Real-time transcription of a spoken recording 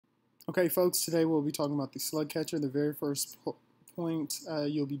Okay, folks, today we'll be talking about the slug catcher, the very first point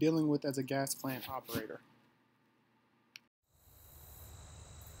you'll be dealing with as a gas plant operator.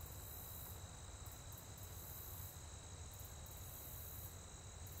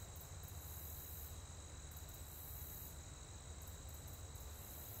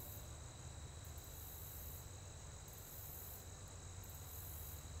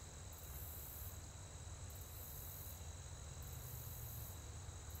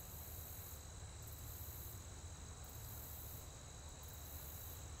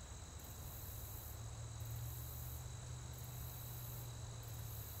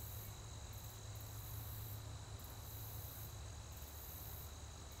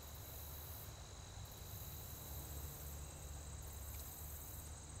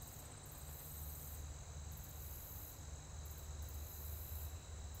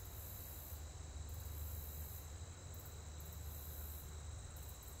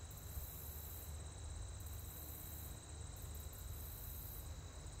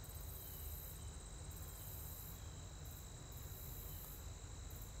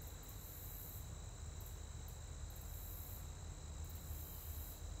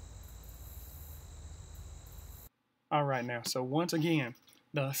 All right, now, so once again,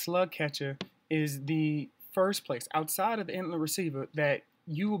 the slug catcher is the first place outside of the inlet receiver that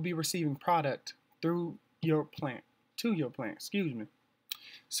you will be receiving product through your plant, to your plant, excuse me.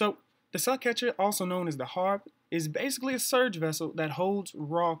 So the slug catcher, also known as the harp, is basically a surge vessel that holds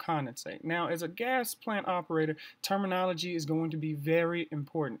raw condensate. Now, as a gas plant operator, terminology is going to be very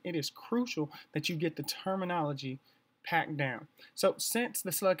important. It is crucial that you get the terminology packed down. So since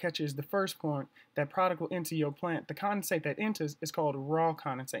the slug catcher is the first point that product will enter your plant, the condensate that enters is called raw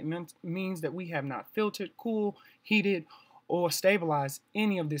condensate. Means that we have not filtered, cooled, heated, or stabilized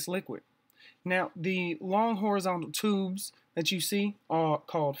any of this liquid. Now, the long horizontal tubes that you see are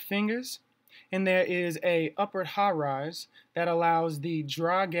called fingers, and there is a upward high rise that allows the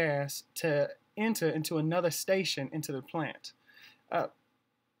dry gas to enter into another station into the plant.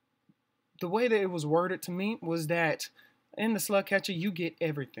 The way that it was worded to me was that in the slug catcher, you get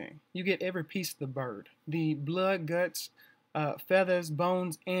everything. You get every piece of the bird, the blood, guts, feathers,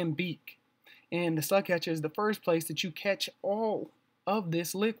 bones, and beak. And the slug catcher is the first place that you catch all of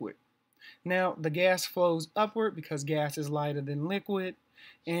this liquid. Now, the gas flows upward because gas is lighter than liquid.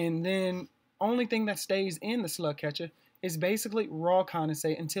 And then only thing that stays in the slug catcher is basically raw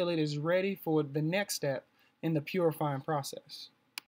condensate until it is ready for the next step in the purifying process.